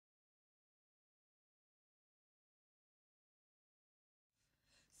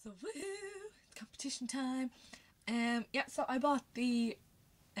So woohoo! It's competition time. Yeah, so I bought the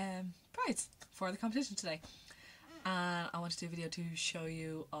prize for the competition today, and I want to do a video to show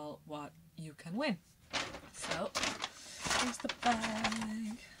you all what you can win. So here's the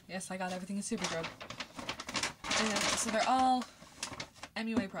bag. Yes, I got everything in Superdrug. So they're all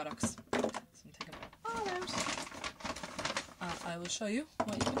MUA products. So I'm taking them all out. I will show you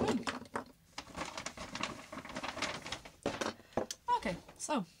what you can win. Okay,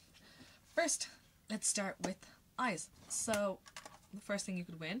 so first let's start with eyes. So the first thing you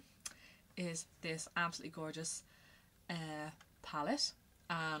could win is this absolutely gorgeous palette,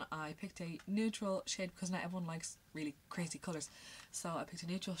 and I picked a neutral shade because not everyone likes really crazy colours, so I picked a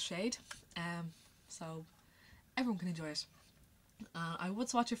neutral shade so everyone can enjoy it. I would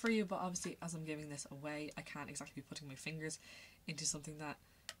swatch it for you, but obviously as I'm giving this away I can't exactly be putting my fingers into something that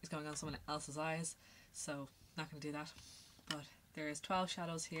is going on someone else's eyes, so not going to do that. But there's 12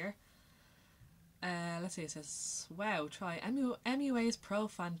 shadows here. Let's see, it says, wow, try MUA's Pro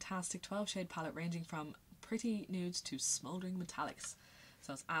Fantastic 12 shade palette ranging from pretty nudes to smouldering metallics.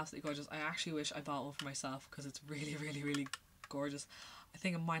 So it's absolutely gorgeous. I actually wish I bought one for myself because it's really, really, really gorgeous. I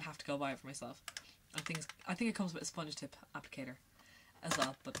think I might have to go buy it for myself. I think it comes with a sponge tip applicator as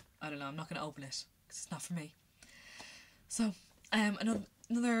well, but I don't know, I'm not going to open it because it's not for me. So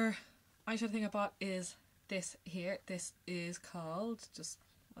another eyeshadow thing I bought is this here. This is called,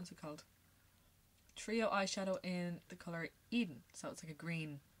 what's it called? Trio eyeshadow in the colour Eden. So it's like a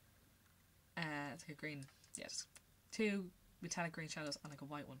green, yes, two metallic green shadows and like a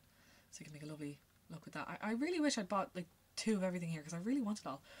white one. So you can make a lovely look with that. I really wish I'd bought like two of everything here because I really want it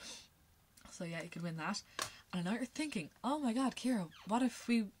all. So yeah, you could win that. And I know you're thinking, oh my god, Kira,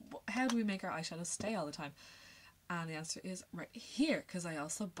 how do we make our eyeshadows stay all the time? And the answer is right here, because I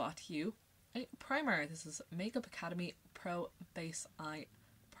also bought you a primer. This is Makeup Academy Pro Base Eye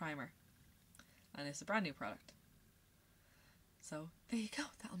Primer. And it's a brand new product. So there you go,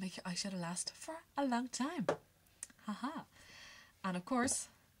 that'll make your eyeshadow last for a long time. Haha. And of course,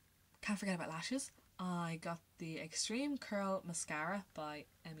 can't forget about lashes. I got the Extreme Curl Mascara by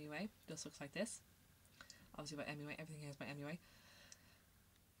MUA. Just looks like this. Obviously by MUA, everything here is by MUA.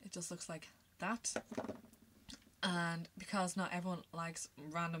 It just looks like that. And because not everyone likes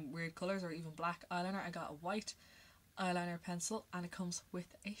random weird colours or even black eyeliner, I got a white eyeliner pencil and it comes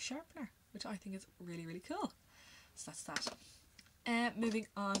with a sharpener, which I think is really, really cool. So that's that. Moving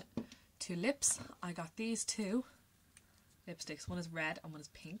on to lips, I got these two lipsticks. One is red and one is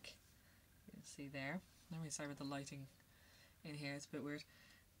pink. You can see there. I'm really sorry about the lighting in here, it's a bit weird.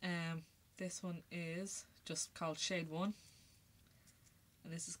 This one is just called Shade 1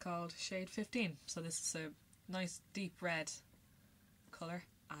 and this is called Shade 15. So this is a nice deep red colour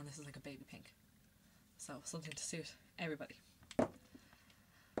and this is like a baby pink. So something to suit everybody.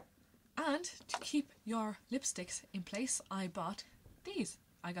 And to keep your lipsticks in place, I bought these.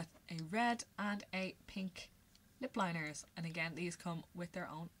 I got a red and a pink lip liners, and again these come with their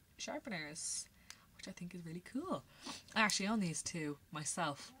own sharpeners, which I think is really cool. I actually own these two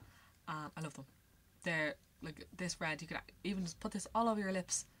myself and I love them. They're like this red, you could even just put this all over your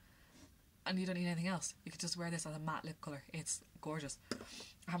lips and you don't need anything else. You could just wear this as a matte lip colour. It's gorgeous.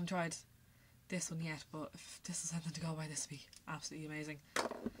 I haven't tried this one yet, but if this is something to go by, this would be absolutely amazing.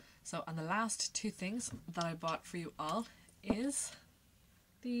 So, and the last two things that I bought for you all is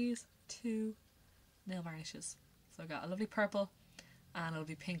these two nail varnishes. So I got a lovely purple and a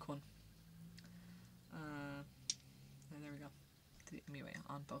lovely pink one. There we go. Anyway,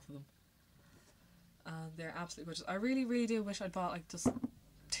 on both of them. They're absolutely gorgeous. I really, really do wish I'd bought like just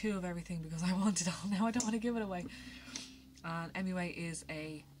two of everything because I want it all now. I don't want to give it away. And MUA is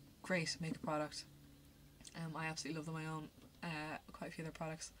a great makeup product. I absolutely love them. I own quite a few of their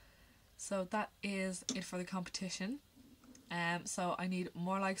products. So that is it for the competition. So I need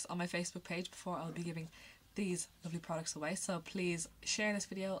more likes on my Facebook page before I'll be giving these lovely products away. So please share this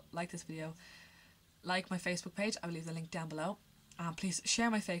video, like this video, like my Facebook page. I will leave the link down below. Please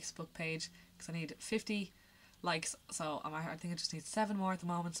share my Facebook page because I need 50 likes. So I think I just need 7 more at the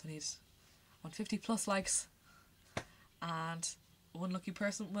moment. So I need 150 plus likes, and one lucky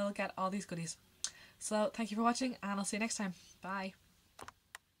person will get all these goodies. So thank you for watching and I'll see you next time. Bye.